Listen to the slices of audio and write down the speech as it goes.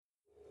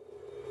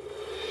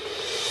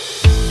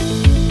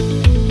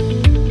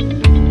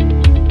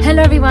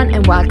everyone,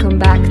 and welcome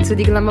back to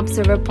the Glam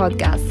Observer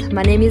podcast.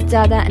 My name is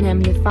Jada, and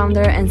I'm the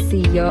founder and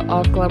CEO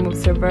of Glam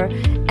Observer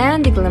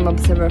and the Glam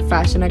Observer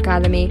Fashion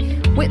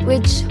Academy, with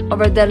which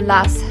over the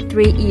last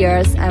 3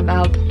 years I've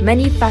helped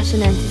many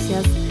fashion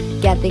enthusiasts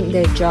getting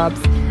their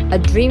jobs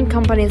at dream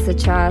companies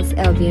such as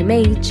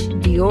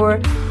LVMH,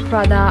 Dior,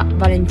 Prada,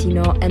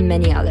 Valentino, and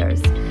many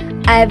others.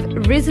 I've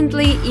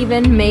recently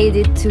even made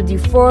it to the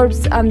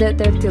Forbes Under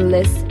 30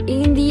 list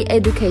in the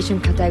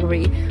education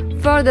category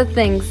for the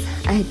things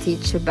I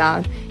teach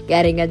about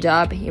getting a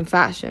job in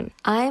fashion.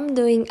 I'm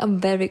doing a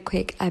very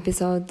quick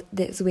episode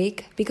this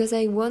week because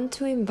I want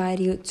to invite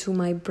you to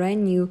my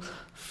brand new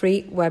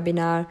free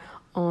webinar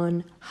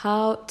on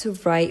how to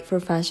write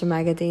for fashion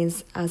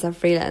magazines as a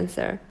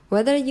freelancer.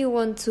 Whether you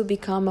want to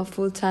become a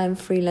full-time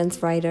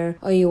freelance writer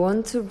or you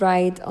want to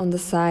write on the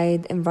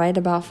side and write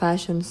about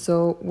fashion,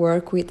 so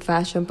work with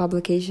fashion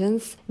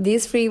publications,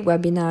 this free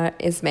webinar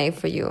is made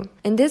for you.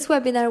 In this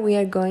webinar, we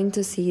are going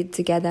to see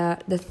together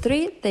the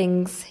 3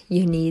 things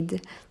you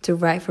need to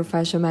write for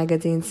fashion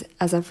magazines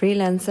as a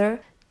freelancer,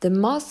 the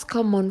most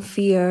common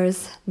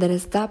fears that are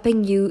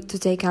stopping you to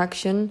take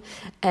action,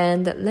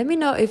 and let me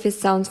know if it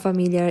sounds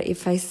familiar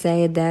if I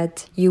say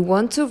that you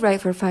want to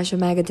write for fashion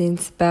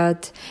magazines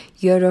but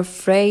you're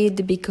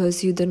afraid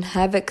because you don't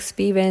have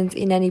experience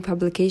in any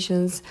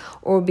publications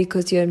or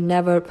because you've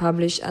never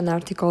published an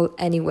article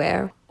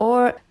anywhere,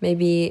 or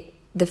maybe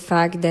the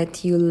fact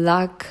that you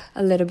lack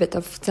a little bit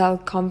of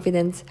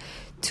self-confidence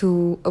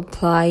to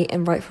apply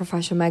and write for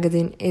fashion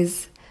magazine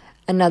is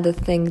another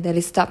thing that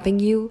is stopping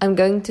you. I'm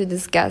going to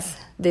discuss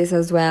this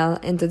as well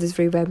into this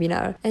free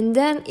webinar. And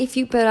then if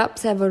you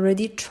perhaps have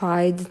already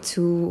tried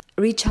to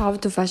reach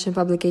out to fashion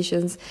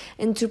publications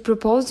and to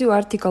propose your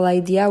article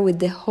idea with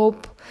the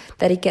hope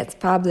that it gets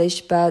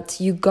published, but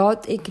you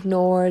got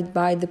ignored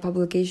by the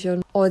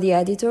publication or the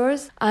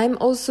editors, I'm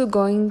also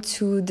going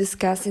to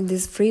discuss in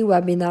this free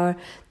webinar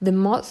the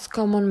most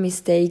common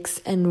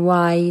mistakes and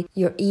why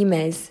your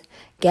emails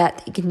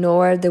get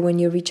ignored when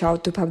you reach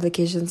out to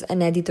publications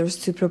and editors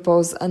to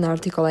propose an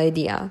article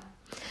idea.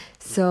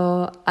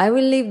 So I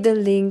will leave the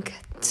link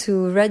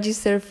to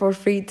register for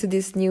free to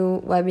this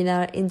new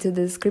webinar into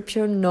the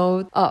description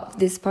note of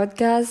this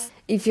podcast.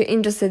 If you're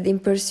interested in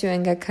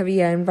pursuing a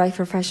career in write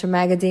for fashion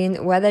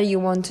magazine, whether you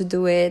want to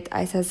do it,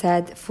 as I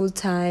said,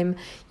 full-time,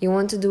 you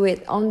want to do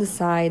it on the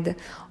side,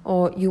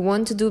 or you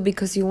want to do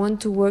because you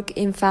want to work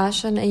in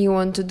fashion and you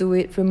want to do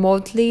it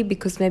remotely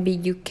because maybe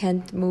you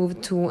can't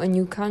move to a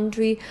new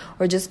country,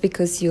 or just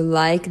because you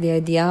like the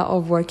idea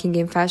of working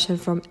in fashion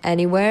from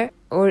anywhere,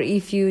 or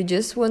if you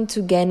just want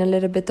to gain a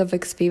little bit of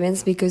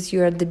experience because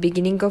you're at the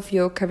beginning of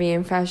your career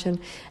in fashion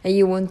and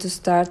you want to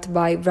start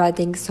by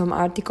writing some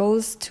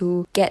articles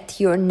to get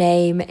your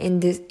name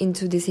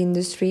into this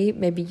industry.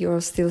 Maybe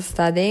you're still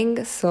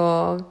studying.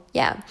 So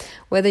yeah,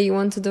 whether you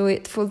want to do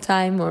it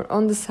full-time or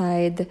on the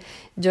side,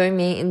 join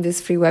me in this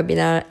free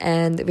webinar,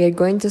 and we are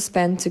going to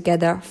spend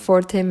together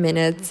 14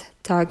 minutes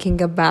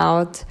talking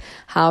about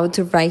how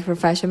to write for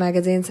fashion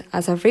magazines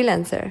as a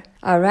freelancer.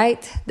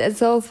 Alright,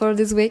 that's all for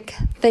this week.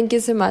 Thank you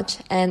so much,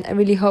 and I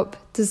really hope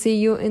to see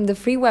you in the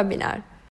free webinar.